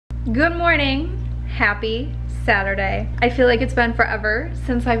Good morning, happy Saturday. I feel like it's been forever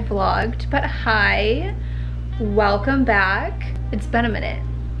since I've vlogged, but hi, welcome back. It's been a minute.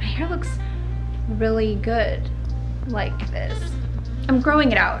 My hair looks really good like this. I'm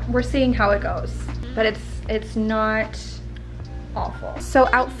growing it out. We're seeing how it goes, but it's not awful. So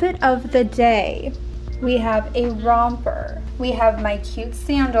outfit of the day, we have a romper. We have my cute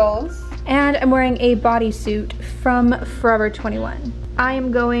sandals, and I'm wearing a bodysuit from Forever 21. I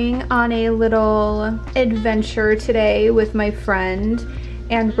am going on a little adventure today with my friend,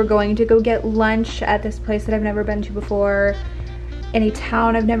 and we're going to go get lunch at this place that I've never been to before, in a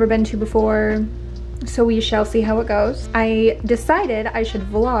town I've never been to before, so we shall see how it goes. I decided I should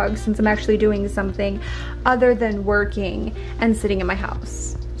vlog since I'm actually doing something other than working and sitting in my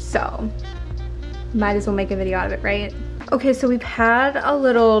house, so might as well make a video out of it, right? Okay, so we've had a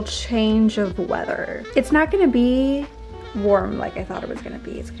little change of weather. It's not gonna be warm like I thought it was gonna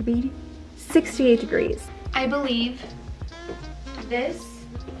be. It's gonna be 68 degrees. I believe this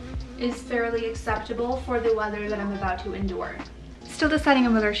is fairly acceptable for the weather that I'm about to endure. Still deciding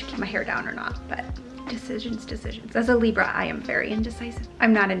on whether I should keep my hair down or not, but decisions. As a Libra, I am very indecisive.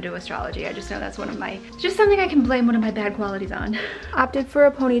 I'm not into astrology. I just know that's just something I can blame one of my bad qualities on. Opted for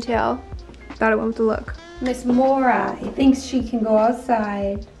a ponytail. Thought it went with the look. Miss Mora thinks she can go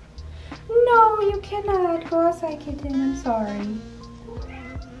outside. No, you cannot go outside, kitten. I'm sorry.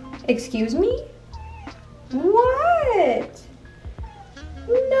 Excuse me? What?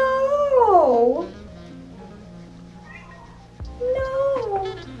 No.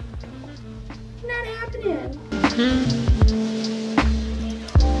 No. Not happening.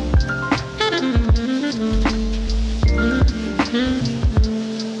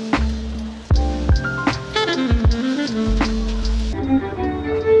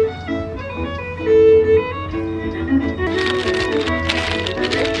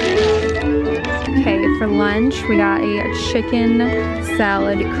 For lunch, we got a chicken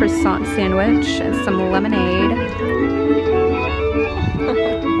salad croissant sandwich and some lemonade.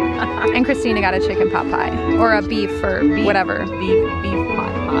 And Christina got a chicken pot pie, or a beef or whatever. Beef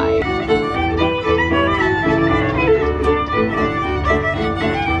pot pie.